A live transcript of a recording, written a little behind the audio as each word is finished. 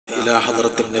إلى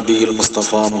حضرة النبي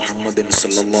المصطفى محمد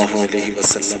صلى الله عليه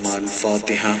وسلم.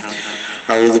 الفاتحة.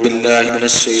 أعوذ بالله من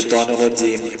الشيطان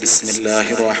الرجيم. بسم الله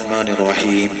الرحمن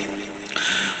الرحيم.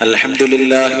 الحمد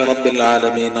لله رب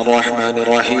العالمين الرحمن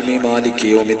الرحيم مالك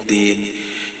يوم الدين.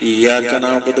 إياك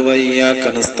نعبد وإياك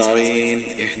نستعين.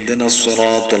 اهدنا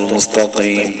الصراط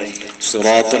المستقيم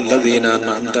صراط الذين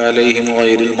أنعمت عليهم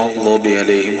غير المغضوب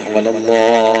عليهم ولا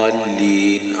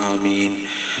الضالين. آمين.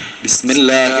 بسم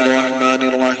الله الرحمن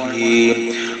الرحيم.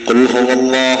 قل هو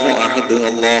الله أحد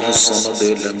الله الصمد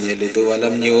لم يلد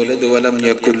ولم يولد ولم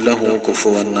يكن له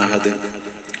كفوا أحد.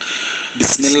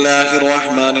 بسم الله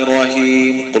الرحمن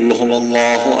الرحيم. قل هو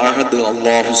الله أحد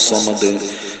الله الصمد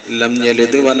لم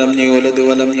يلد ولم يولد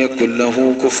ولم يكن له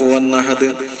كفوا أحد.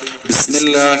 بسم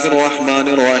الله الرحمن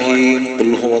الرحيم. قل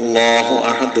هو الله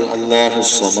أحد الله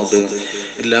الصمد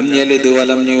لم يلد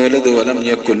ولم يولد ولم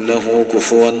يكن له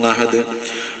كفوا أحد.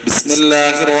 بسم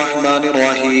الله الرحمن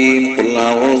الرحيم. قل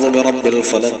أعوذ برب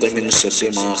الفلق من شر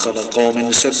ما خلق ومن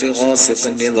شر غاسق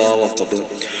إذا وقب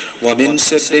ومن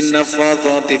شر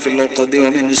النفاثات في العقد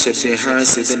ومن شر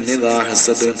حاسد إذا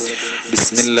حسد.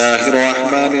 بسم الله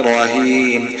الرحمن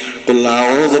الرحيم. قل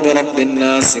أعوذ برب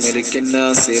الناس ملك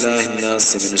الناس إله الناس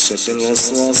من شر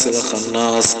الوسواس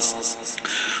الخناس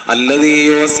الذي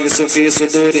يوسوس في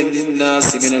صدور الناس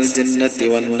من الجنة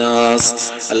والناس.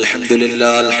 الحمد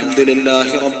لله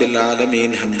رب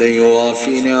العالمين حمدا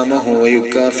يوافي نعمه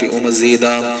ويكافئ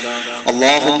مزيدا.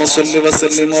 اللهم صل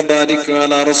وسلم وبارك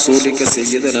على رسولك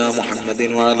سيدنا محمد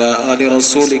وعلى آل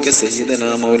رسولك سيدنا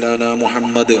مولانا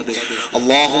محمد.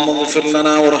 اللهم اغفر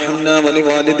لنا وارحمنا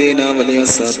ولوالدينا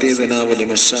ولأساتذتنا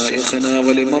ولمشايخنا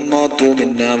ولمن ماتوا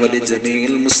منا ولجميع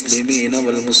المسلمين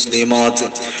والمسلمات.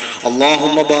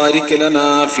 اللهم بارك لنا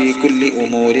في كل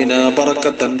أمورنا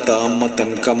بركة تامة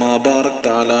كما باركت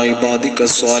على عبادك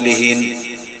الصالحين.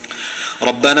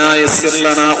 ربنا يسر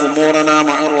لنا أمورنا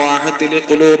مع الراحة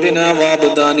لقلوبنا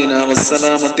وأبداننا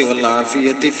والسلامة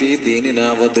والعافية في ديننا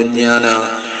ودنيانا.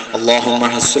 اللهم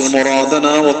حصل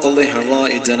مرادنا وقض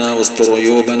حوائجنا واستر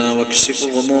عيوبنا واكشف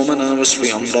غمومنا واشف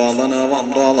أمراضنا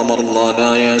وأمراض مرضانا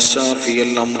يا شافي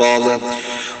الأمراض.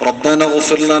 ربنا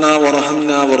اغفر لنا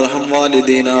وارحمنا وارحم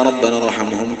والدينا. ربنا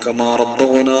ارحمهم كما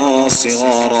ربونا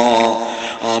صغارا.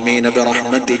 آمين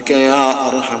برحمتك يا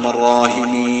أرحم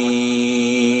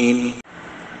الراحمين.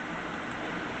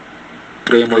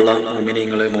 പ്രിയമുള്ള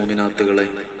മുഅ്മിനീങ്ങളെ മുഅ്മിനാത്തുകളെ,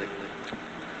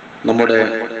 നമ്മുടെ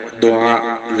ദുആ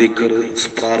ദിക്ർ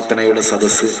പ്രാർത്ഥനയുടെ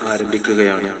സദസ്സ്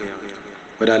ആരംഭിക്കുകയാണ്.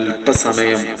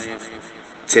 ഒരല്പസമയം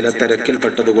ചില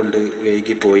തിരക്കിൽപ്പെട്ടതുകൊണ്ട്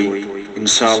വൈകിപ്പോയി.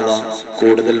 ഇൻഷാ അല്ലാഹ്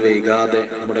കൂടുതൽ വൈകാതെ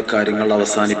നമ്മുടെ കാര്യങ്ങൾ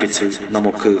അവസാനിപ്പിച്ച്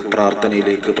നമുക്ക്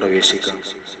പ്രാർത്ഥനയിലേക്ക് പ്രവേശിക്കാം.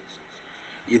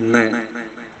 ഇന്ന്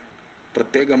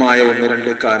പ്രത്യേകമായ ഒന്ന്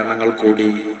രണ്ട് കാരണങ്ങൾ കൂടി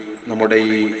നമ്മുടെ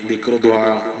ഈ ദിക്ർ ദുആ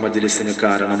മജ്ലിസിന്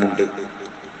കാരണമുണ്ട്.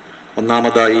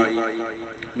 ഒന്നാമതായി,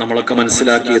 നമ്മളൊക്കെ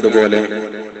മനസ്സിലാക്കിയതുപോലെ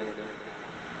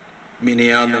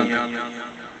മിനിയാന്ന്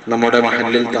നമ്മുടെ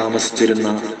മഹല്ലിൽ താമസിച്ചിരുന്ന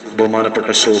ബഹുമാനപ്പെട്ട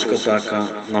ഷൗക്കത്ത് കാക്ക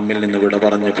നമ്മിൽ നിന്ന് വിട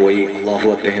പറഞ്ഞു പോയി. അല്ലാഹു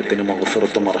അദ്ദേഹത്തിന്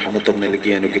മഗ്ഫിറത്തും റഹ്മത്തും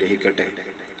നൽകി അനുഗ്രഹിക്കട്ടെ.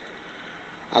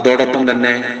 അതോടൊപ്പം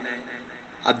തന്നെ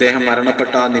അദ്ദേഹം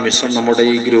മരണപ്പെട്ട ആ നിമിഷം നമ്മുടെ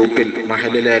ഈ ഗ്രൂപ്പിൽ,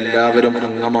 മഹല്ലിലെ എല്ലാവരും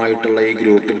അംഗമായിട്ടുള്ള ഈ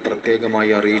ഗ്രൂപ്പിൽ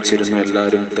പ്രത്യേകമായി അറിയിച്ചിരുന്നു,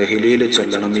 എല്ലാവരും തഹ്ലീൽ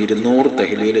ചൊല്ലണം, 200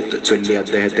 തഹ്ലീൽ ചൊല്ലി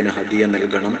അദ്ദേഹത്തിന് ഹദിയ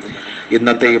നൽകണം.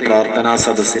 ഇന്നത്തെ ഈ പ്രാർത്ഥനാ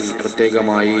സദസ്സിൽ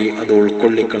പ്രത്യേകമായി അത്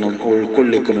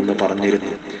ഉൾക്കൊള്ളിക്കുമെന്ന്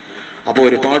പറഞ്ഞിരുന്നു. അപ്പോൾ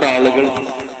ഒരുപാട് ആളുകൾ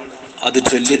അത്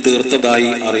ചൊല്ലി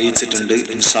തീർത്തതായി അറിയിച്ചിട്ടുണ്ട്.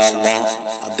 ഇൻഷാ അല്ലാഹ്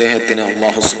അദ്ദേഹത്തിന്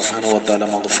അല്ലാഹു സുബ്ഹാനഹു വ തആല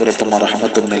മഗ്ഫിറത്തും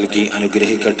റഹ്മത്തും നൽകി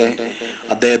അനുഗ്രഹിക്കട്ടെ.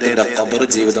 അദ്ദേഹത്തിന്റെ ഖബർ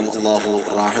ജീവിതം അല്ലാഹു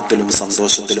റാഹത്തിലും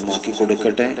സന്തോഷത്തിലും ആക്കി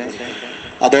കൊടുക്കട്ടെ.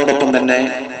 അതോടൊപ്പം തന്നെ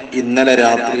ഇന്നലെ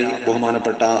രാത്രി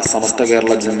ബഹുമാനപ്പെട്ട സമസ്ത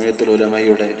കേരള ജംഇയ്യത്തുൽ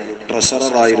ഉലമയുടെ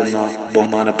ട്രഷററായിരുന്ന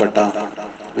ബഹുമാനപ്പെട്ട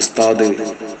ഉസ്താദ്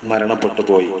മരണപ്പെട്ടു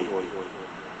പോയി.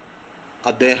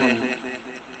 അദ്ദേഹം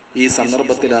ഈ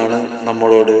സന്ദർഭത്തിലാണ്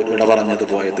നമ്മളോട് വിട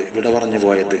പറഞ്ഞു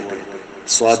പോയത്.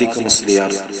 സ്വാദിഖ്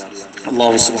മുസ്ലിയാർ,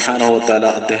 അല്ലാഹു സുബ്ഹാനഹു വ തആല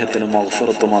അദ്ദേഹത്തിന്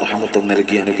മഗ്ഫിറത്തും റഹ്മത്തും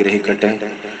നൽകി അനുഗ്രഹിക്കട്ടെ.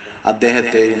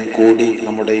 അദ്ദേഹത്തെയും കൂടി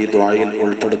നമ്മുടെ ഈ ദുആയിൽ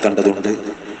ഉൾപ്പെടുത്തേണ്ടതുണ്ട്.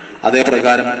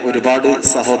 അതേപ്രകാരം ഒരുപാട്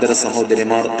സഹോദര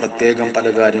സഹോദരിമാർ പ്രത്യേകം പല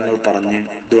കാര്യങ്ങൾ പറഞ്ഞ്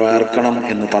ദുആർക്കണം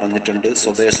എന്ന് പറഞ്ഞിട്ടുണ്ട്.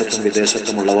 സ്വദേശത്തും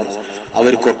വിദേശത്തുമുള്ളവർ,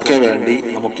 അവർക്കൊക്കെ വേണ്ടി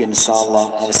നമുക്ക് ഇൻഷാ അല്ലാഹ്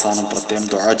അവസാനം പ്രത്യേകം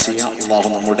ദുആ ചെയ്യാം. അല്ലാഹു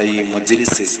നമ്മുടെ ഈ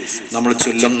മജ്ലിസ്, നമ്മൾ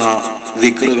ചൊല്ലുന്ന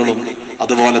ദിക്റുകളും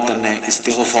അതുപോലെ തന്നെ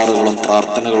ഇസ്തിഗ്ഫാറുകളും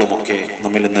പ്രാർത്ഥനകളും ഒക്കെ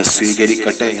നമ്മിൽ നിന്ന്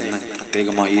സ്വീകരിക്കട്ടെ എന്ന്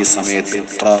പ്രത്യേകമായി ഈ സമയത്ത്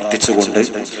പ്രാർത്ഥിച്ചുകൊണ്ട്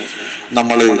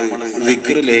നമ്മൾ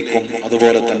ദിക്റിലേക്കും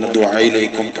അതുപോലെ തന്നെ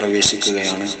ദുആയിലേക്കും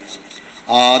പ്രവേശിക്കുകയാണ്.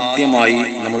 ആദ്യമായി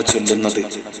നമ്മൾ ചൊല്ലുന്നത്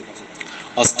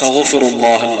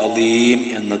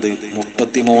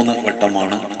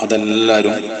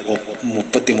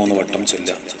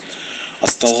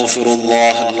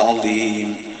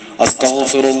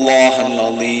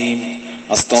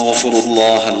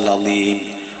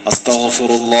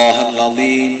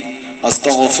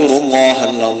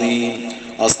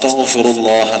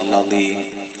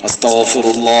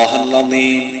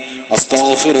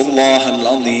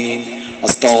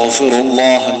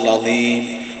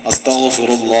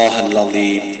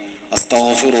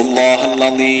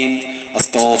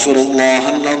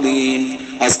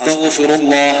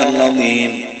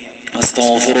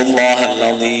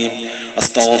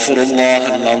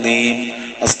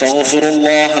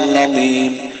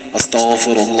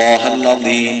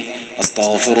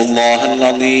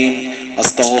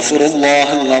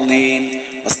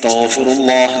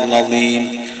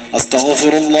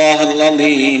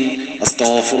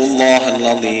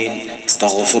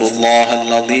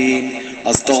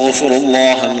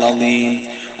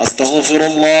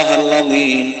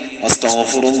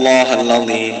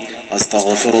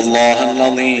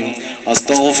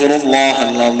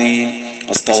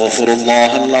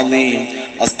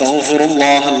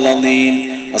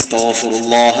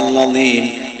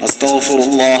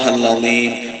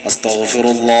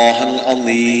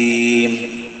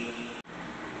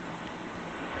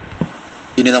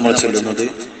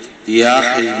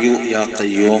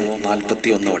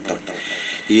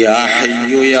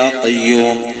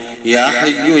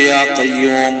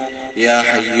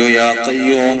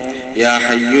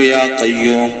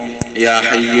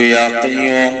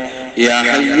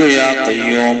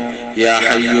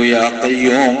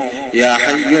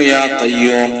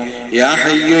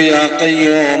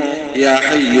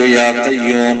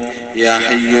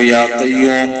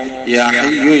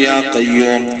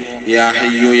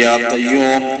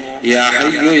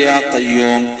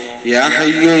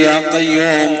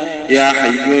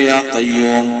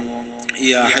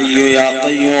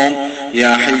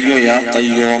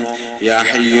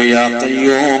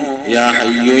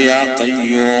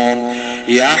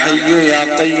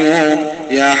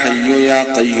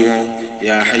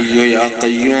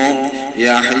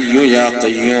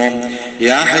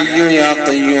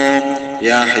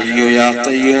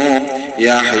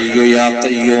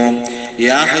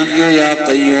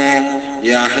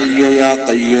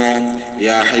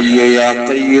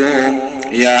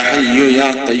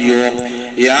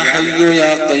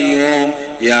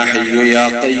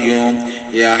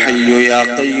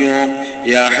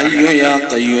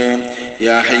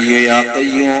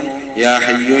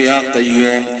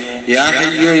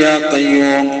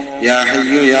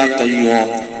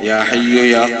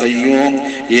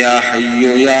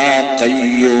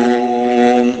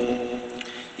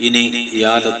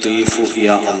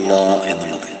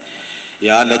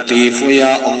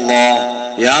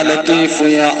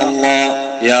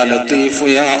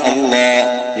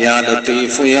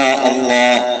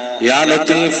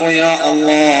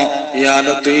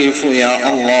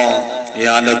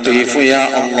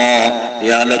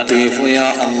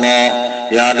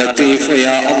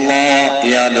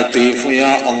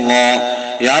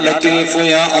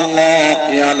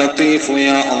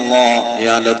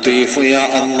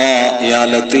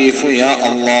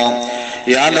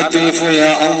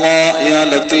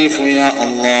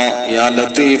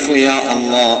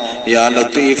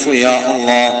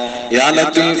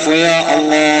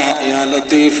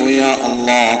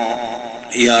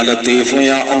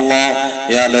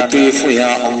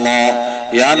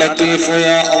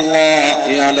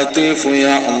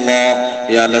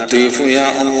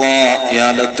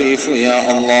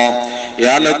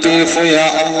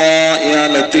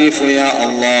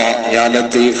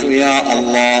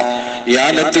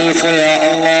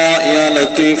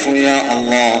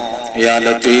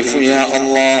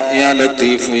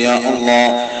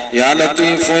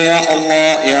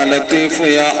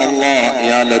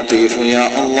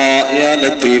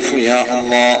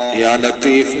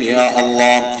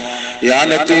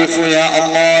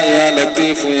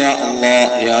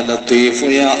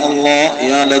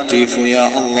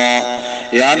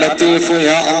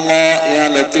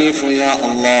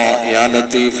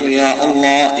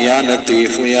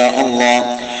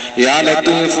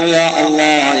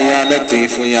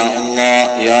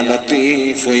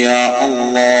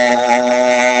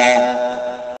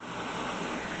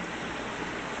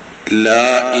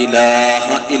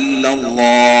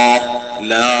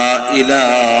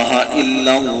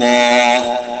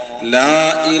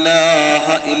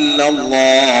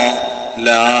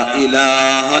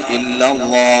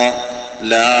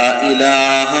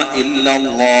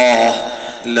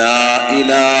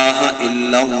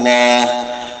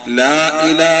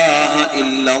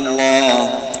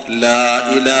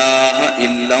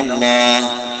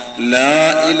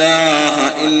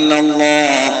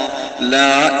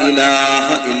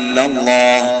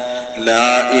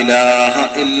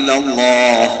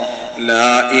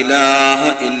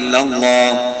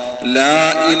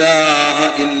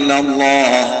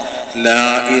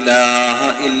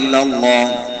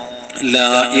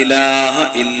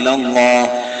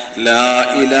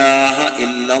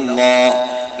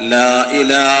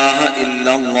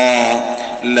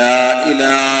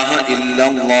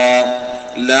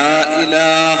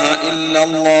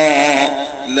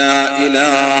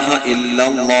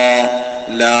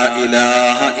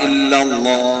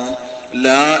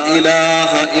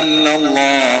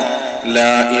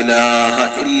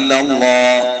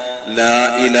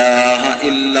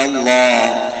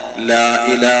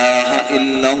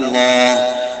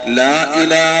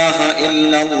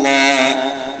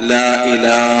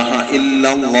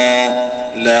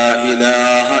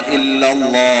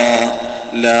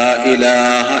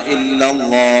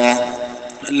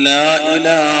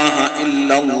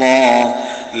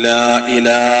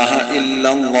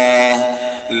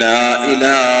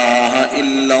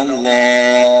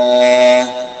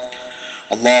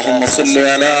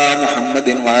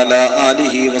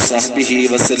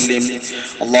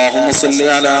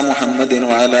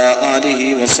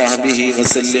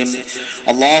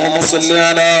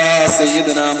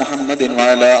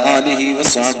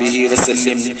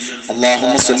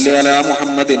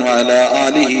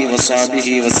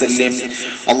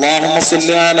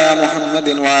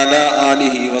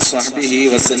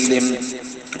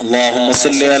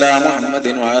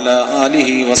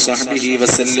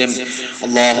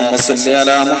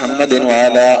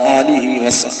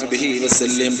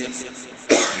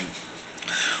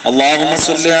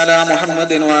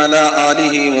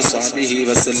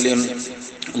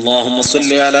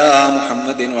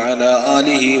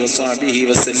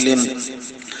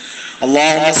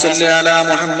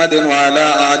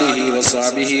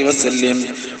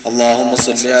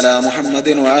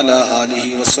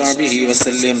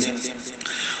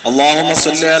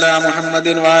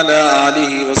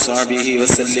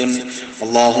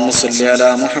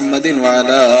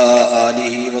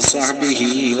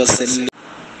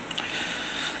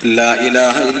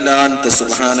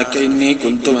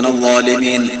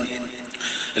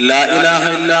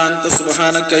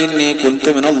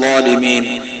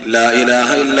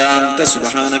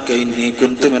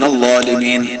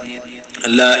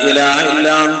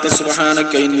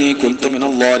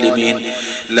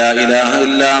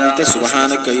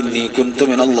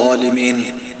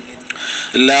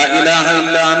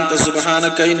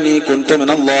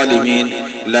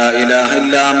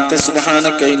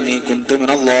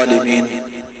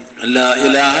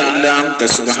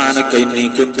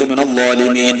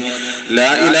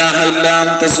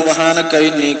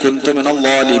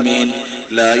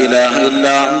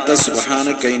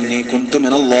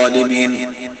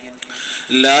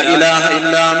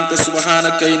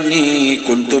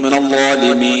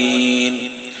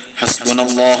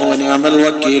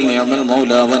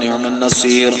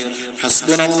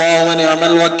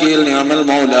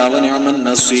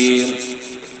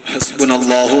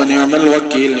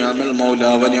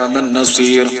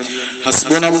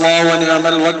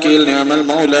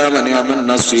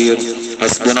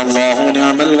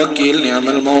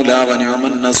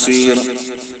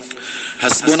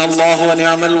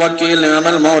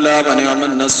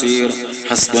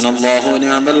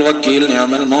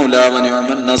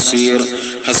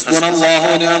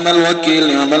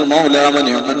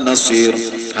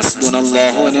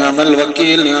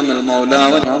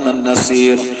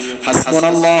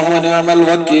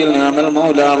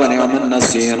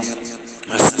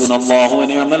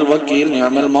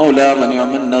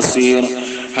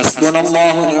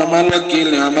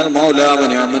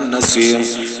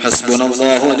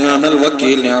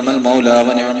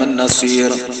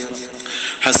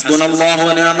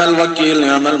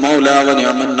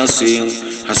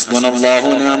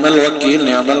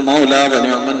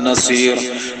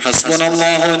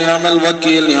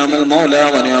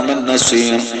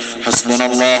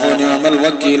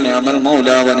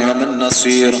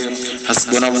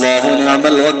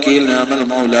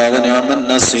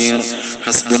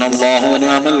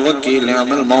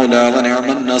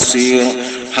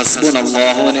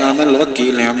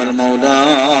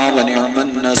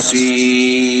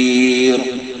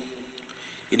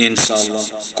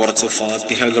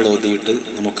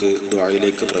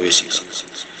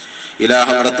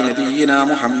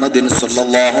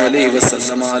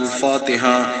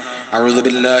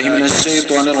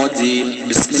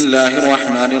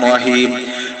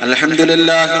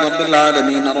അൽഹംദുലില്ലാഹി റബ്ബിൽ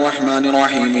ആലമീൻ അർറഹ്മാനിർ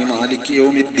റഹീം മാലികി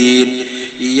യൗമിദ്ദീൻ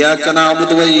ഇയ്യാക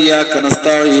നഅ്ബുദു വഇയ്യാക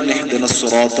നസ്തഈൻ ഇഹ്ദിനസ്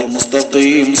സിറാത്തൽ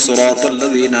മുസ്തഖീം സിറാത്തൽ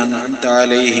ലദീന അൻഅംത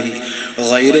അലൈഹിം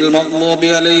ഗൈറിൽ മഗ്ദൂബി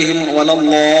അലൈഹിം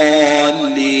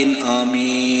വലദ്ദാല്ലീൻ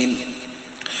ആമീൻ.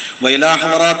 وإلى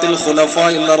حضرات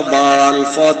الخلفاء الأربعة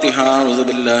الفاتحة. أعوذ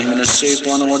بالله من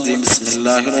الشيطان الرجيم. بسم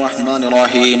الله الرحمن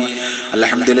الرحيم.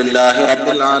 الحمد لله رب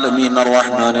العالمين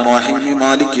الرحمن الرحيم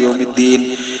مالك يوم الدين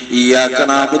إياك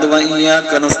نعبد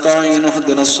وإياك نستعين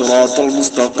اهدنا الصراط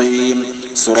المستقيم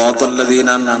صراط الذين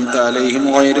أنعمت عليهم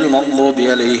غير المغضوب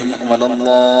عليهم ولا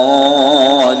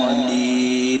الضالين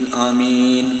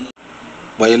آمين.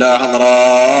 وإلى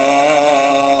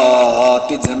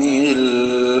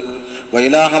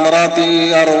حضرات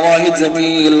أرواح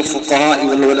جميع الفقهاء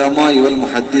والعلماء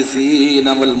والمحدثين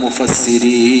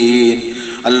والمفسرين.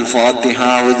 الفاتحة.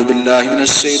 أعوذ بالله من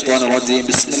الشيطان الرجيم.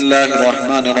 بسم الله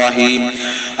الرحمن الرحيم.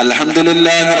 الحمد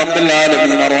لله رب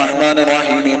العالمين الرحمن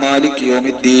الرحيم مالك يوم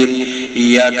الدين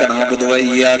إياك نعبد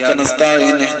وإياك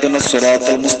نستعين اهدنا الصراط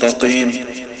المستقيم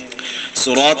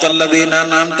صراط الذين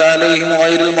أنعمت عليهم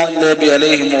غير المغضوب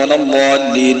عليهم ولا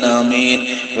الضالين آمين.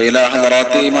 وإلى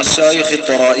حضرات مشايخ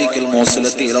الطرائق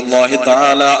الموصلة إلى الله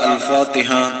تعالى.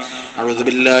 الفاتحة. أعوذ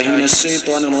بالله من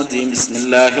الشيطان الرجيم. بسم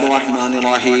الله الرحمن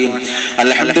الرحيم.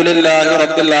 الحمد لله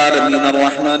رب العالمين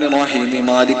الرحمن الرحيم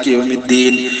مالك يوم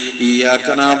الدين إياك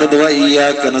نعبد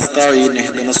وإياك نستعين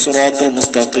اهدنا الصراط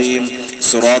المستقيم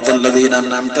صراط الذين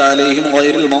أنعمت عليهم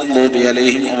غير المغضوب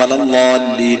عليهم ولا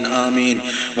الضالين آمين.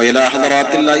 وإلى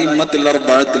حضرات الأئمة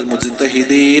الأربعة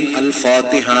المجتهدين.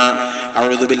 الفاتحة.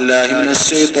 أعوذ بالله من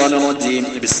الشيطان الرجيم.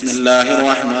 بسم الله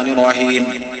الرحمن الرحيم.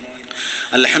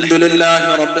 الحمد لله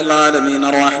رب العالمين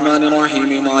الرحمن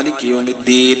الرحيم مالك يوم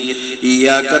الدين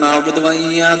إياك نعبد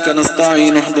وإياك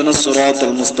نستعين اهدنا الصراط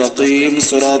المستقيم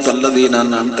صراط الذين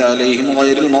أنعمت عليهم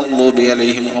غير المغضوب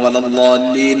عليهم ولا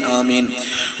الضالين آمين.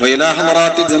 وإلى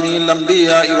حضرات جميع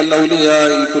الأنبياء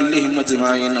والأولياء كلهم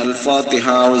أجمعين.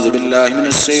 الفاتحة. أعوذ بالله من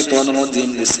الشيطان الرجيم.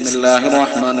 بسم الله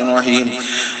الرحمن الرحيم.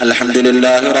 الحمد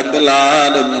لله رب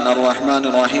العالمين الرحمن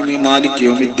الرحيم مالك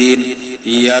يوم الدين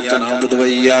إياك نعبد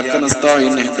وإياك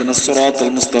نستعين اهدنا الصراط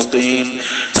المستقيم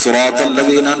صراط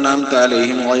الذين أنعمت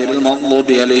عليهم غير المغضوب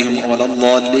عليهم ولا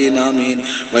الضالين آمين.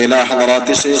 وإلى حضرات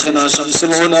شيخنا شمس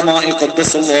العلماء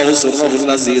قدس الله سره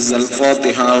العزيز.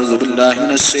 الفاتحة. أعوذ بالله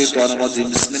من الشيطان الرجيم.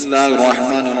 بسم الله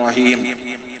الرحمن الرحيم.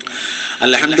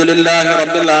 الحمد لله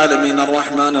رب العالمين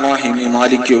الرحمن الرحيم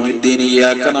مالك يوم الدين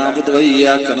إياك نعبد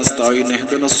وإياك نستعين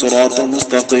اهدنا الصراط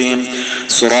المستقيم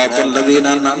صراط الذين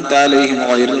أنعمت عليهم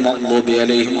غير المغضوب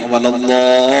عليهم ولا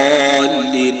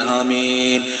الضالين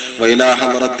آمين. وإلى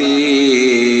حضرة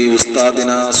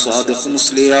أستاذنا صادق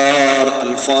مسليار.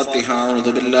 الفاتحة. أعوذ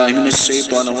بالله من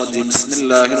الشيطان الرجيم. بسم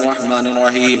الله الرحمن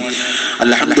الرحيم.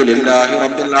 الحمد لله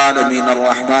رب العالمين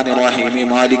الرحمن الرحيم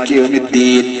مالك يوم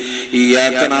الدين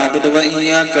إياك نعبد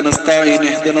وإياك نستعين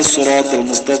اهدنا الصراط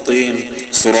المستقيم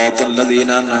صراط الذين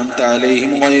أنعمت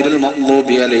عليهم غير المغضوب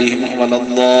عليهم ولا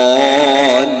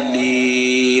الضالين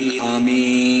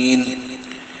آمين.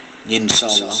 إن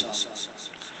شاء الله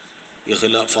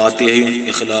ഫാത്തിഹയും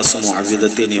ഇഖ്ലാസും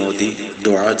മുഅവ്വിദത്തിൻ ഓതി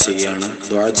ദുആ ചെയ്യാണ്.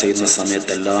 ദുആ ചെയ്യുന്ന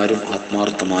സമയത്ത് എല്ലാവരും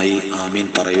ആത്മാർത്ഥമായി ആമീൻ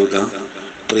പറയുക.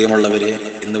 പ്രിയമുള്ളവരെ,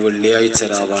 ഇന്ന് വെള്ളിയാഴ്ച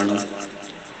രാവാണ്.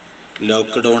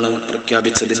 ലോക്ക്ഡൗൺ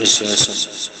പ്രഖ്യാപിച്ചതിന് ശേഷം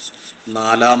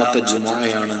 4ാമത്തെ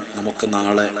ജുമുഅയാണ് നമുക്ക്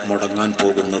നാളെ മുടങ്ങാൻ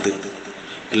പോകുന്നത്.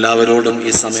 എല്ലാവരോടും ഈ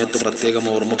സമയത്ത് പ്രത്യേകം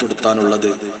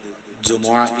ഓർമ്മപ്പെടുത്താനുള്ളത്,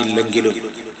 ജുമുഅ ഇല്ലെങ്കിലും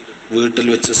വീട്ടിൽ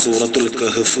വെച്ച് സൂറത്തുൽ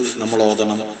കഹ്ഫ് നമ്മൾ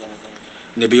ഓതണം.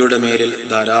 നബിയുടെ മേലിൽ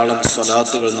ധാരാളം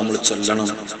സ്വലാത്തുകൾ നമ്മൾ ചൊല്ലണം.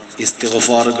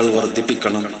 ഇസ്തിഗ്ഫാറുകൾ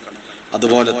വർദ്ധിപ്പിക്കണം.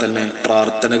 അതുപോലെ തന്നെ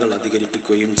പ്രാർത്ഥനകൾ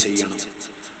അധികരിപ്പിക്കുകയും ചെയ്യണം.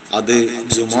 അത്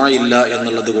ജുമുഅ ഇല്ല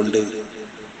എന്നുള്ളത് കൊണ്ട്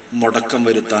മുടക്കം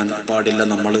വരുത്താൻ പാടില്ല.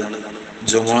 നമ്മൾ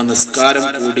ജുമുഅ നിസ്കാരം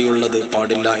കൂടിയുള്ളത്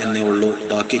പാടില്ല എന്നേ ഉള്ളൂ.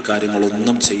 ബാക്കി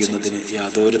കാര്യങ്ങളൊന്നും ചെയ്യുന്നതിന്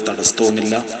യാതൊരു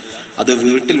തടസ്സവുമില്ല. അത്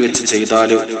വീട്ടിൽ വെച്ച്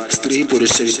ചെയ്താൽ സ്ത്രീ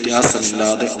പുരുഷ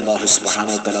വ്യത്യാസമില്ലാതെ അല്ലാഹു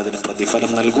സുബ്ഹാനഹു വ തആല അതിന്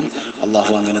പ്രതിഫലം നൽകും.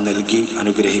 അല്ലാഹു അങ്ങനെ നൽകി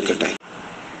അനുഗ്രഹിക്കട്ടെ.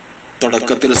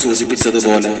 തുടക്കത്തിൽ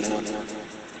സൂചിപ്പിച്ചതുപോലെ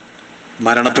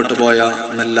മരണപ്പെട്ടു പോയ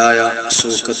നെല്ലായ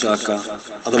ഷൗക്കത്ത് കാക്ക,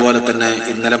 അതുപോലെ തന്നെ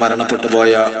ഇന്നലെ മരണപ്പെട്ടു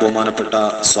പോയ ബഹുമാനപ്പെട്ട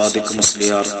സാദിഖ്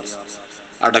മുസ്ലിയാർ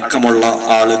അടക്കമുള്ള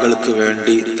ആളുകൾക്ക്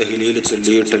വേണ്ടി തഹ്ലീൽ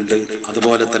ചൊല്ലിയിട്ടുണ്ട്.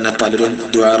 അതുപോലെ തന്നെ പലരും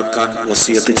ദുആർക്കാൻ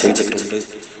വസിയത്ത് ചെയ്തിട്ടുണ്ട്.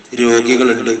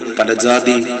 രോഗികളുണ്ട്. പല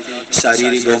ജാതി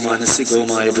ശാരീരികവും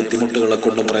മാനസികവുമായ ബുദ്ധിമുട്ടുകളെ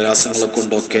കൊണ്ടും പ്രയാസങ്ങളെ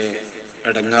കൊണ്ടൊക്കെ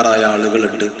ഇടങ്ങാറായ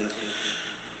ആളുകളുണ്ട്.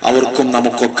 അവർക്കും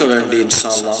നമുക്കൊക്കെ വേണ്ടി ഇൻഷാ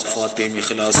അല്ലാഹ് ഫാത്തിഹയും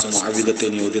ഇഖ്ലാസും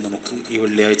മുഅവ്വിദത്തും ഓതി നമുക്ക് ഈ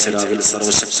വെള്ളിയാഴ്ച രാവിലെ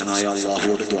സർവശക്തനായ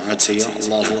അല്ലാഹുവോട് ദുആ ചെയ്യാം.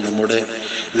 അല്ലാഹു നമ്മുടെ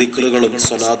ദിക്റുകളും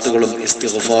സ്വലാത്തുകളും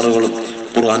ഇസ്തിഗ്ഫാറുകളും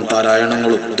ഖുർആൻ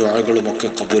പാരായണങ്ങളും ദുആകളും ഒക്കെ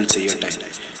ഖബൂൽ ചെയ്യട്ടെ.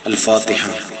 അൽ ഫാത്തിഹ.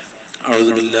 أعوذ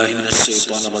بالله من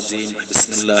الشيطان الرجيم.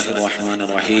 بسم الله الرحمن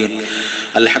الرحيم.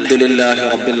 الحمد لله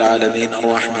رب العالمين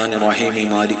الرحمن الرحيم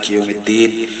مالك يوم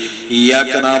الدين.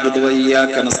 إياك نعبد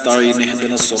وإياك نستعين.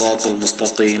 اهدنا الصراط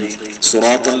المستقيم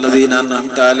صراط الذين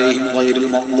أنعمت عليهم غير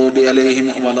المغضوب عليهم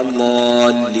ولا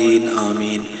الضالين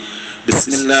آمين.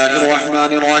 بسم الله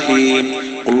الرحمن الرحيم.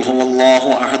 قل هو الله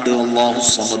أحد الله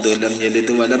الصمد لم يلد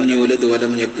ولم يولد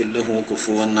ولم يكن له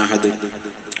كفوا أحد.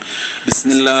 بسم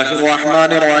الله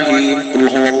الرحمن الرحيم. قل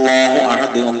هو الله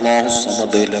أحد الله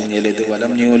الصمد لم يلد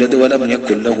ولم يولد ولم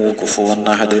يكن له كفوا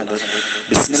أحد.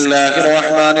 بسم الله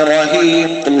الرحمن الرحيم.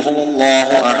 قل هو الله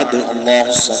أحد الله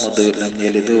الصمد لم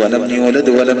يلد ولم يولد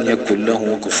ولم يكن له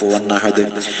كفوا أحد.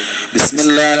 بسم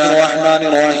الله الرحمن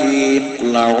الرحيم.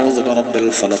 قل أعوذ برب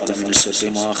الفلق من شر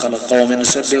ما خلق ومن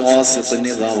شر غاسق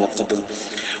إذا وقب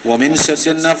ومن شر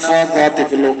النفاثات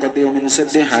في العقد ومن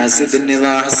شر حاسد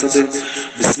إذا حسد.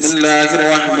 بسم الله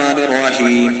الرحمن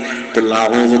الرحيم. قل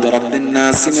أعوذ برب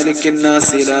الناس ملك الناس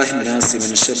إله الناس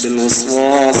من شر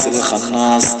الوسواس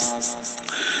الخناس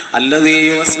الذي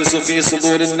يوسوس في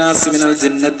صدور الناس من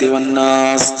الجنة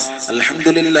والناس. الحمد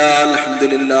لله الحمد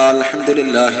لله الحمد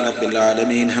لله رب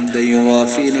العالمين حمدا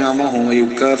يوافي نعمه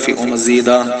ويكافئ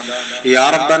مزيدا. يا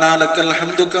ربنا لك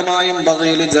الحمد كما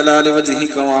ينبغي لجلال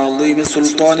وجهك وعظيم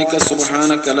سلطانك.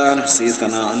 سبحانك لا نحصي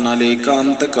ثناء عليك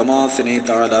أنت كما أثنيت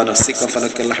على نفسك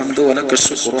فلك الحمد ولك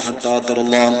الشكر حتى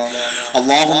ترضى.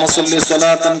 اللهم صل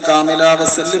صلاة كاملة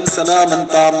وسلم سلاما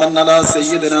تاما على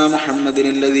سيدنا محمد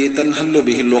الذي تنهل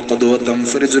به الوقت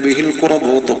وتنفرج به الكرب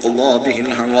وتقضى به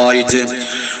الحوائج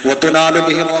وتنال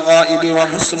به الرغائب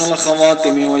وحسن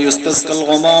الخواتم ويستسقى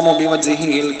الغمام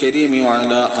بوجهه الكريم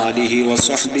وعلى آله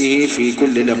وصحبه في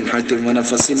كل لمحة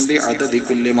ونفس بعدد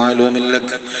كل معلوم لك.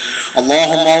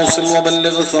 اللهم اوصل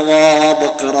وبلغ ثواب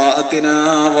قراءتنا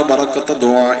وبركة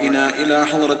دعائنا إلى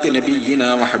حضرة نبينا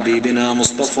وحبيبنا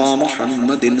مصطفى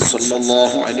محمد صلى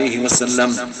الله عليه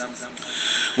وسلم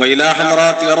وإلى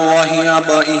حضرات أرواح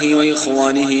آبائه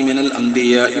وإخوانه من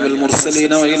الأنبياء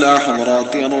والمرسلين وإلى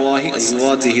حضرات أرواح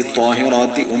أزواجه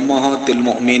الطاهرات أمهات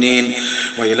المؤمنين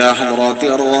وإلى حضرات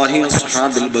أرواح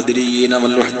أصحاب البدريين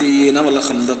والوحديين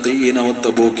والخندقيين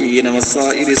والتبوكيين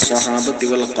وسائر الصحابة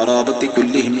والقرابة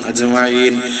كلهم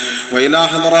أجمعين وإلى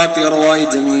حضرات أرواح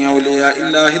جميع أولياء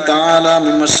الله تعالى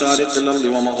من مشارق الأرض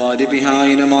ومغاربها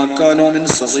أينما كانوا من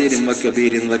صغير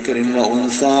وكبير ذكر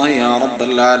وأنثى يا رب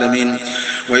العالمين.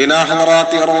 وإلى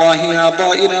حضرات أرواح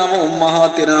آبائنا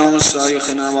وأمهاتنا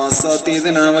ومشايخنا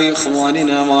وأساتذتنا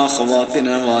وإخواننا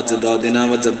وأخواتنا وأجدادنا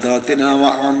وجداتنا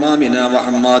وأعمامنا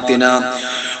وعماتنا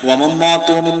ومن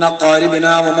ماتوا من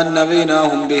أقاربنا ومن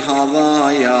نبيناهم بهذا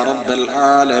يا رب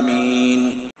العالمين.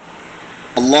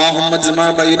 اللهم اجمع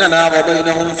بيننا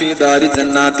وبينهم في دار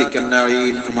جناتك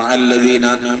النعيم مع الذين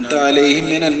أنعمت عليهم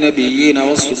من النبيين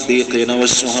والصديقين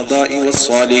والشهداء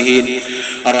والصالحين.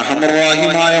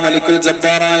 അർഹമർറഹീമായ മലിക്കുൽ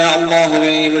ജബ്ബാറായ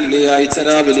അല്ലാഹുവേ, വെള്ളിയാഴ്ച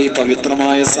രാവിലെ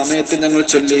പവിത്രമായ സമയത്ത് ഞങ്ങൾ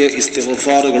ചൊല്ലിയ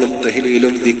ഇസ്തിഗ്ഫാറുകളും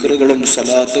തഹ്ലീലും ദിക്റുകളും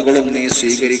സ്വലാത്തുകളും നീ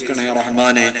സ്വീകരിക്കണേ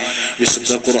റഹ്മാനെ.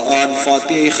 വിശുദ്ധ ഖുർആൻ,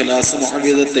 ഫാത്തിഹ, ഇഖ്ലാസ്,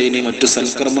 മുഅവ്വിദത്തൈനി മറ്റു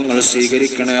സൽക്കർമ്മങ്ങൾ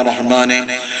സ്വീകരിക്കണേ റഹ്മാനെ.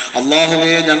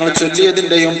 അല്ലാഹുവേ, ഞങ്ങൾ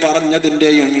ചൊല്ലിയതിന്റെയും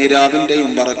പറഞ്ഞതിന്റെയും ഈ രാവിന്റെയും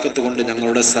ബറക്കത്ത് കൊണ്ട്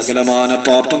ഞങ്ങളുടെ സകലമാന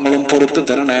പാപങ്ങളും പുറത്തു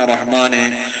തരണേ റഹ്മാനെ.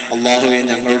 അല്ലാഹുവേ,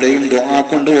 ഞങ്ങളുടെയും ദുആ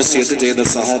കൊണ്ട് വസിയത്ത് ചെയ്ത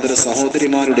സഹോദര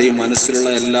സഹോദരിമാരുടെയും മനസ്സിലുള്ള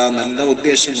എല്ലാ നല്ല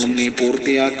ഉദ്ദേശങ്ങളും നീ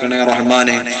പൂർത്തിയാക്കണേ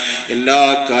റഹ്മാനെ. എല്ലാ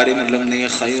കാര്യങ്ങളിലും നീ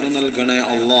ഖൈർ നൽകണേ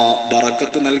അല്ലാഹ്.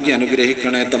 ബറക്കത്ത് നൽകി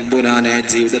അനുഗ്രഹിക്കണേ തമ്പുരാനെ.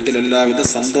 ജീവിതത്തിൽ എല്ലാവിധ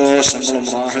സന്തോഷങ്ങളും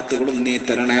റാഹത്തുകളും നീ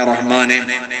തരണേ റഹ്മാനെ.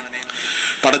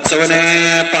 പടച്ചവനെ,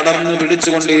 പടർന്നു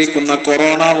പിടിച്ചുകൊണ്ടിരിക്കുന്ന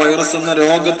കൊറോണ വൈറസ് എന്ന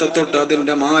രോഗത്തെ തൊട്ട്,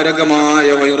 അതിന്റെ മാരകമായ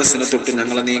വൈറസിനെ തൊട്ട്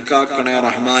ഞങ്ങളെ നീ കാക്കണേ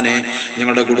റഹ്മാനെ.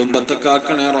 ഞങ്ങളുടെ കുടുംബത്തെ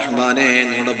കാക്കണേ റഹ്മാനെ.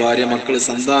 ഞങ്ങളുടെ ഭാര്യ, മക്കൾ,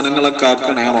 സന്താനങ്ങളെ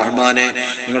കാക്കണേ റഹ്മാനെ.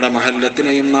 ഞങ്ങളുടെ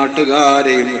മഹല്ലത്തിനെയും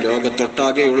നാട്ടുകാരെയും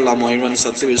ലോകത്തൊട്ടാകെയുള്ള മുഴുവൻ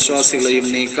സത്യവിശ്വാസികളെയും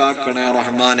നീ കാക്കണേ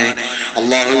റഹ്മാനെ.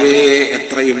 അല്ലാഹുവേ,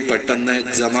 എത്രയും പെട്ടെന്ന്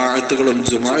ജമാഅത്തുകളും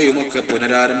ജുമുഅയും ഒക്കെ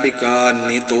പുനരാരംഭിക്കാൻ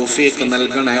നീ തൗഫീഖ്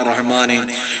നൽകണേ റഹ്മാനെ.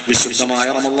 വിശുദ്ധമായ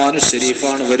റമളാൻ ശരീഫാണ്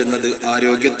വരുന്നത്.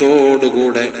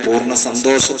 ആരോഗ്യത്തോടുകൂടെ പൂർണ്ണ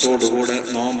സന്തോഷത്തോടുകൂടെ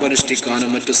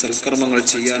നോമ്പനുഷ്ഠിക്കാനും മറ്റു സൽക്കർമ്മങ്ങൾ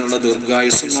ചെയ്യാനുള്ള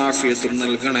ദീർഘായുസ്സും ആഫിയത്തും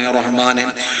നൽകണേ റഹ്മാനെ.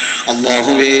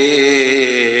 അല്ലാഹുവേ,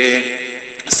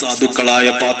 സാധുക്കളായ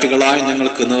പാപികളായ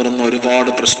ഞങ്ങൾക്ക് നേർന്ന ഒരുപാട്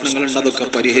പ്രശ്നങ്ങളുണ്ട്, അതൊക്കെ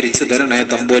പരിഹരിച്ചു തരണേ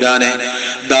തമ്പുരാനെ.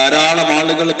 ധാരാളം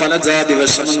ആളുകൾ പല ജാതി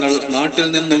വിഷമങ്ങൾ നാട്ടിൽ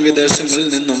നിന്നും വിദേശങ്ങളിൽ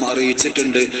നിന്നും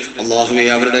അറിയിച്ചിട്ടുണ്ട്. അള്ളാഹുവേ,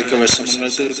 അവരുടെയൊക്കെ വിഷമങ്ങൾ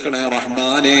തീർക്കണേ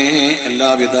റഹ്മാനെ.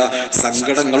 എല്ലാവിധ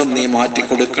സങ്കടങ്ങളും നീ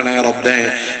മാറ്റിക്കൊടുക്കണേ റബ്ബേ.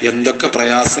 എന്തൊക്കെ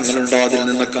പ്രയാസങ്ങളുണ്ടോ അതിൽ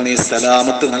നിന്നൊക്കെ നീ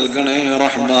സലാമത്ത് നൽകണേ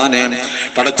റഹ്മാനെ.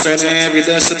 പടച്ചോനെ,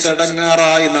 വിദേശത്ത്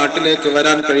അടങ്ങാറായി നാട്ടിലേക്ക്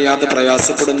വരാൻ കഴിയാതെ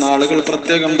പ്രയാസപ്പെടുന്ന ആളുകൾ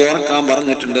പ്രത്യേകം ദുആക്കാൻ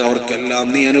പറഞ്ഞിട്ടുണ്ട്. അവർക്കെല്ലാം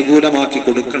നീ അനുകൂലമാക്കി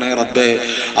കൊടുക്കണേ റബ്ബേ.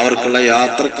 അവർക്കുള്ള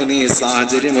യാത്രക്ക് നീ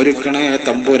സാഹചര്യം ഒരുക്കണേ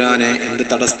തമ്പുരാനെ. എന്ത്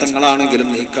തടസ്സങ്ങളാണെങ്കിലും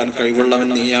നീക്കാൻ കഴിവുള്ളവൻ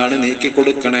നീയാണ്, നീക്കി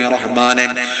കൊടുക്കണേ റഹ്മാനെ.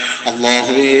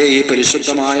 അല്ലാഹുവേ, ഈ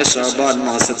പരിശുദ്ധമായ ശഅബാൻ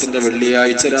മാസത്തിന്റെ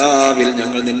വെള്ളിയാഴ്ച രാവിൽ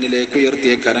ഞങ്ങൾ നിന്നിലേക്ക്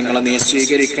ഉയർത്തിയ കരങ്ങളെ നീ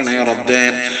സ്വീകരിക്കണേ റബ്ബേ.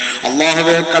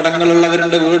 അല്ലാഹുവേ,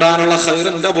 കടങ്ങളുള്ളവരുടെ വീടാനുള്ള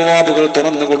ഖൈറിന്റെ അബ്വാബുകൾ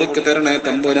തുറന്നു കൊടുക്കു തരണേ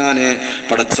തമ്പുരാനെ.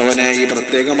 പടച്ചവനെ, ഈ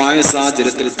പ്രത്യേകമായ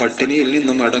സാഹചര്യത്തിൽ പട്ടിണിയിൽ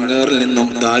നിന്നും അടങ്ങേറിൽ നിന്നും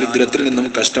ദാരിദ്ര്യത്തിൽ നിന്നും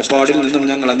കഷ്ടപ്പാടിൽ നിന്നും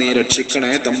ഞങ്ങളെ നീ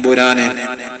രക്ഷിക്കണേ തമ്പുരാനെ.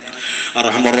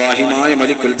 അർഹമർറാഹിമായ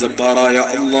മലിക്കുൽ ജബ്ബാറായ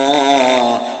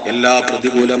അല്ലാഹ്, എല്ലാ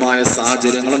പ്രതികൂലമായ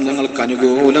സാഹചര്യങ്ങളും ഞങ്ങൾക്ക്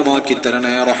അനുകൂലമാക്കി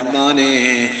തരണേ റഹ്മാനെ.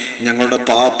 ഞങ്ങളുടെ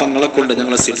പാപങ്ങളെ കൊണ്ട്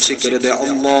ഞങ്ങളെ ശിക്ഷിക്കരുത്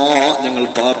അല്ലാഹ്. ഞങ്ങൾ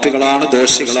പാപികളാണ്,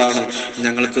 ദോഷികളാണ്.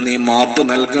 ഞങ്ങൾക്ക് നീ മാപ്പ്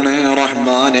നൽകണേ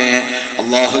റഹ്മാനെ.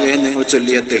 അല്ലാഹുവേ, ഞങ്ങൾ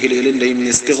ചൊല്ലിയ തഹ്ലീലിന്റെയും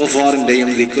ഇസ്തിഗ്ഫാറിന്റെയും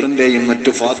ദിക്റിന്റെയും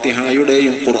മറ്റു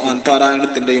ഫാത്തിഹയുടെയും ഖുർആൻ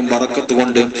പാരായണത്തിന്റെയും ബറക്കത്ത്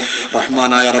കൊണ്ട്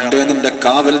റഹ്മാനായ റബ്ബേ, നിന്റെ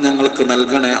കാവൽ ഞങ്ങൾക്ക്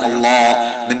നൽകണേ അല്ലാഹ്.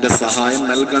 നിന്റെ സഹായം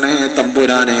നൽകണേ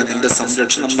തമ്പുരാനെ. നിന്റെ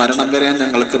സംരക്ഷണം മരണം വരെ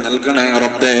ഞങ്ങൾക്ക് നൽകണേ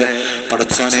റബ്ബേ.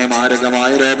 പടച്ചോനെ,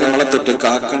 മാരകമായ രോഗങ്ങളെ തൊട്ട്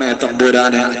കാക്കണേ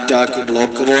തമ്പുരാനെ. അറ്റാക്ക്,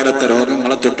 ബ്ലോക്ക് പോലത്തെ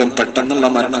രോഗങ്ങളെ തൊട്ടും പെട്ടെന്നുള്ള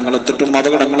മരണങ്ങളെ തൊട്ടും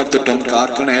അപകടങ്ങളെ തൊട്ടും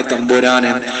കാക്കണേ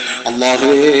തമ്പുരാനെ.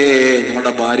 അല്ലാഹുവേ,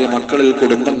 ഞങ്ങളുടെ ഭാര്യ മക്കളിൽ,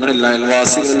 കുടുംബങ്ങളിൽ,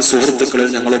 അയൽവാസികളിൽ, സുഹൃത്തുക്കളിൽ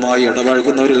ഞങ്ങളുമായി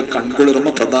ഇടപഴകുന്നവരിൽ കൺകുളിർമ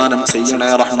പ്രദാനം ചെയ്യണേ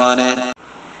റഹ്മാനെ.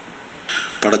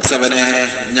 പടച്ചവനെ,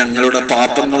 ഞങ്ങളുടെ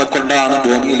പാപങ്ങളെ കൊണ്ടാണ്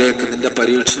ഭൂമിയിലേക്ക് നിന്റെ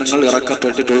പരീക്ഷണങ്ങൾ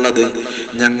ഇറക്കപ്പെട്ടിട്ടുള്ളത്.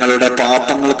 ഞങ്ങളുടെ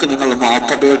പാപങ്ങൾക്ക് ഞങ്ങൾ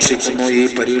മാപ്പപേക്ഷിക്കുന്നു. ഈ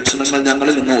പരീക്ഷണങ്ങൾ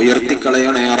ഞങ്ങളിൽ നിന്ന്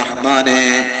ഉയർത്തിക്കളയണേ റഹ്മാനെ.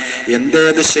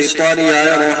 എന്തേത് ശൈത്താനിയായ,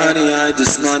 റൂഹാനിയായ,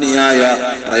 ജിസ്മാനിയായ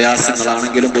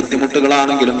പ്രയാസങ്ങളാണെങ്കിലും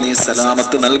ബുദ്ധിമുട്ടുകളാണെങ്കിലും നീ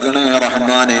സലാമത്ത് നൽകണേ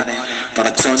റഹ്മാനെ.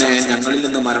 പടച്ചോനെ, ഞങ്ങളിൽ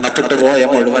നിന്ന് മരണപ്പെട്ടു പോയ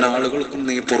മുഴുവൻ ആളുകൾക്കും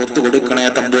നീ പുറത്തു കൊടുക്കണേ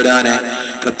തമ്പുരാനെ.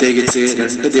 പ്രത്യേകിച്ച്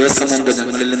 2 ദിവസം മുമ്പ്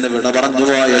ഞങ്ങളിൽ നിന്ന് വിട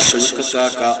പറഞ്ഞുപോയ ഷൗക്കത്ത്,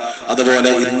 അതുപോലെ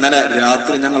ഇന്നലെ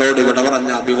രാത്രി ഞങ്ങളോട് വിട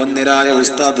പറഞ്ഞ അഭിവന്യരായ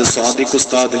ഉസ്താദ് സ്വാദിഖ്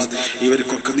ഉസ്താദ്,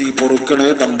 ഇവർക്കൊക്കെ നീ പൊറുക്കണേ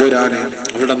തമ്പുരാനെ.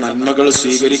 അവരുടെ നന്മകൾ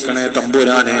സ്വീകരിക്കണേ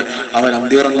തമ്പുരാനെ. അവൻ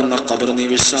അന്തിറങ്ങുന്ന ഖബർ നീ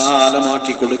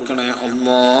വിശാലമാക്കി കൊടുക്കണേ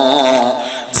അല്ലാഹ്.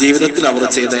 ജീവിതത്തിൽ അവർ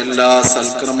ചെയ്ത എല്ലാ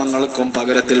സൽക്രമങ്ങൾക്കും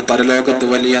പകരത്തിൽ പരലോകത്ത്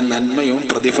വലിയ നന്മയും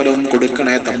പ്രതിഫലവും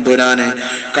കൊടുക്കണേ തമ്പുരാനെ.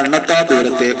 കണ്ണെത്താ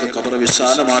ദൂരത്തേക്ക് ഖബർ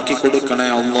വിശാലമാക്കി കൊടുക്കണേ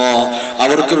അല്ലാഹ്.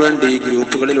 അവർക്ക് വേണ്ടി ഈ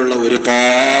ഗ്രൂപ്പുകളിലുള്ള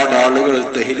ഒരുപാട് ആളുകൾ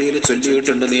തഹ്ലീൽ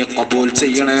ചൊല്ലിയിട്ടുണ്ട്. നീ ഖബൂൽ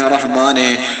ചെയ്യണേ റഹ്മാനെ.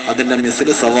 അതിന്റെ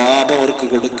മിസ്ല് സവാബ് അവർക്ക്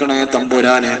കൊടുക്കണേ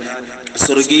തമ്പുരാനെ.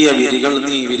 സ്വർഗീയ വിരികൾ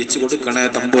നീ വിരിച്ചു കൊടുക്കണേ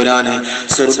തമ്പുരാനെ.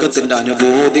 സ്വർഗത്തിന്റെ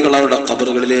അനുഭൂതികൾ അവരുടെ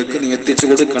ഖബറുകളിലേക്ക് നീ എത്തിച്ചു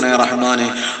കൊടുക്കണേ റഹ്മാനെ.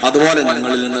 അതുപോലെ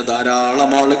ഞങ്ങളിൽ നിന്ന്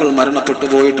ധാരാളം ആളുകൾ മരണപ്പെട്ടു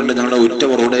പോയിട്ടുണ്ട്. ഞങ്ങളുടെ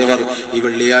ഉറ്റവർ, ഉടയവർ, ഈ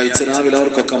വെള്ളിയാഴ്ച രാവിലെ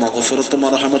അവർക്കൊക്കെ മഗ്ഫിറത്തും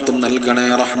റഹ്മത്തും നൽകണേ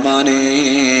റഹ്മാനെ.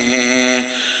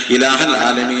 ഇലാഹൽ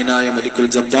ആലമീനായ മലിക്കുൽ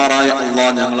ജബ്ബാറായ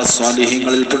അല്ലാഹ്, ഞങ്ങളെ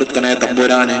സ്വാലിഹീങ്ങളിൽ പെടുത്തണേ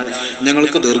തമ്പുരാനെ.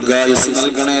 ഞങ്ങൾക്ക് ദീർഘായുസ്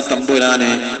നൽകണേ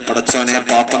തമ്പുരാനെ. പടച്ചോനെ,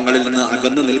 പാപങ്ങളിൽ നിന്ന്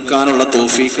അകന്നു നിൽക്കാനുള്ള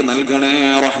തൗഫീഖ് നൽകണേ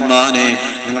റഹ്മാനെ.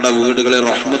 ഞങ്ങളുടെ വീടുകളിൽ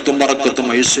റഹ്മത്തും ബറക്കത്തും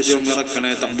ഐശ്വര്യവും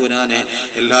ഇറക്കണേ തമ്പുരാനെ.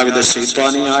 എല്ലാവിധ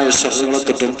ശൈത്താനിയായ ശർറുകളെ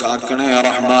തൊട്ടും കാക്കണേ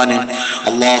റഹ്മാനെ.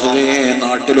 അല്ലാഹുവേ,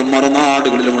 നാട്ടിലും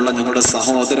മറുനാടുകളിലുമുള്ള ഞങ്ങളുടെ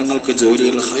സഹോദരങ്ങൾക്ക്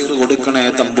ജോലിയിൽ ഖൈർ കൊടുക്കണേ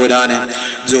തമ്പുരാനെ.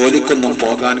 ജോലിക്കൊന്നും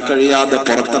പോകാൻ കഴിയാതെ,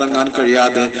 പുറത്തിറങ്ങാൻ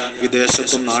കഴിയാതെ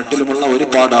വിദേശത്തും നാട്ടിലുമുള്ള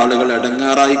ഒരുപാട് ആളുകൾ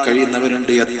ഇടങ്ങേറായി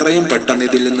കഴിയുന്നവരുണ്ട്. എത്രയും പെട്ടെന്ന്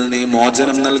ഇതിൽ നിന്ന് നീ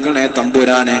മോചനം നൽകണേ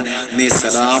തമ്പുരാനെ. നീ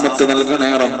സലാമത്ത്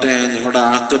നൽകണേ റബ്ബേ. ഞങ്ങളുടെ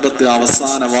ആഖിബത്ത്,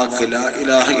 അവസാന വാക്ക് ലാ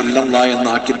ഇലാഹ ഇല്ലല്ലാഹ്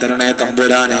എന്നാക്കി തരണേ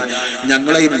തമ്പുരാനെ.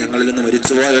 ഞങ്ങളെയും ഞങ്ങളിൽ നിന്ന്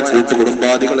മരിച്ചുപോയ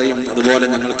കൂട്ടുകുടുംബാദികളെയും അതുപോലെ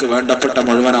ഞങ്ങൾക്ക് വേണ്ടപ്പെട്ട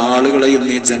മുഴുവൻ ആളുകളെയും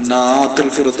നീ ജന്നാത്തുൽ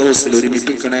ഫിർദൗസിൽ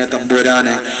ഒരുമിപ്പിക്കണേ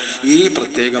തമ്പുരാനെ. ഈ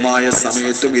പ്രത്യേകമായ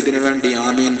സമയത്തും ഇതിനു വേണ്ടി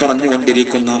ആമീൻ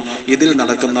പറഞ്ഞുകൊണ്ടിരിക്കുന്ന, ഇതിൽ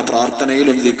നടക്കുന്ന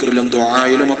പ്രാർത്ഥനയിലും ദിക്റിലും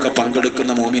ദുആയിലും ഒക്കെ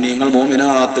പങ്കെടുക്കുന്ന മോമിനീങ്ങൾ,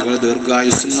 മോമിനാത്തുകൾ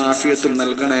ദീർഘായുസ്സും ആഫിയത്തും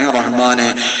നൽകണേ റഹ്മാനെ.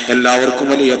 എല്ലാവർക്കും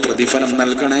വലിയ പ്രതിഫലം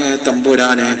നൽകണേ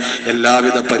തമ്പുരാനെ.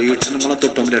 എല്ലാവിധ പരീക്ഷണങ്ങളെ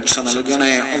തൊട്ടും രക്ഷ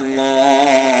നൽകണേ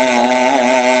അല്ലാഹ്.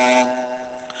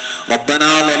 ربنا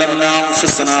ظلمنا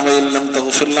أنفسنا وإن لم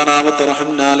تغفر لنا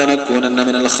وترحمنا لنكونن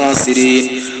من الخاسرين.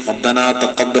 ربنا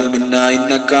تقبل منا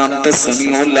إنك أنت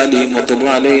السميع العليم وتب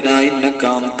علينا إنك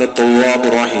أنت التواب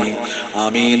الرحيم.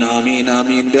 آمين آمين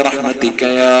آمين برحمتك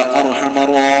يا أرحم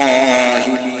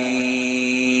الراحمين.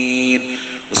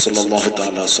 വസല്ലല്ലാഹു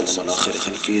തആല വസല്ലം അലാ ഖൈരി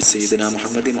ഖൽഖി സയ്യിദിനാ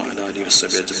മുഹമ്മദിൻ വഅലാ ആലിഹി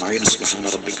വസഹ്ബിഹി അജ്മഈൻ സുബ്ഹാന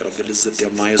റബ്ബിക റബ്ബിൽ ഇസ്സത്തി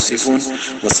അമ്മാ യസിഫൂൻ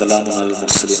വസലാമുൻ അലൽ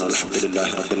മുർസലീൻ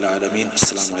വൽഹംദുലില്ലാഹി റബ്ബിൽ ആലമീൻ.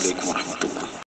 അസ്സലാമു അലൈക്കും വറഹ്മത്തുള്ളാഹി.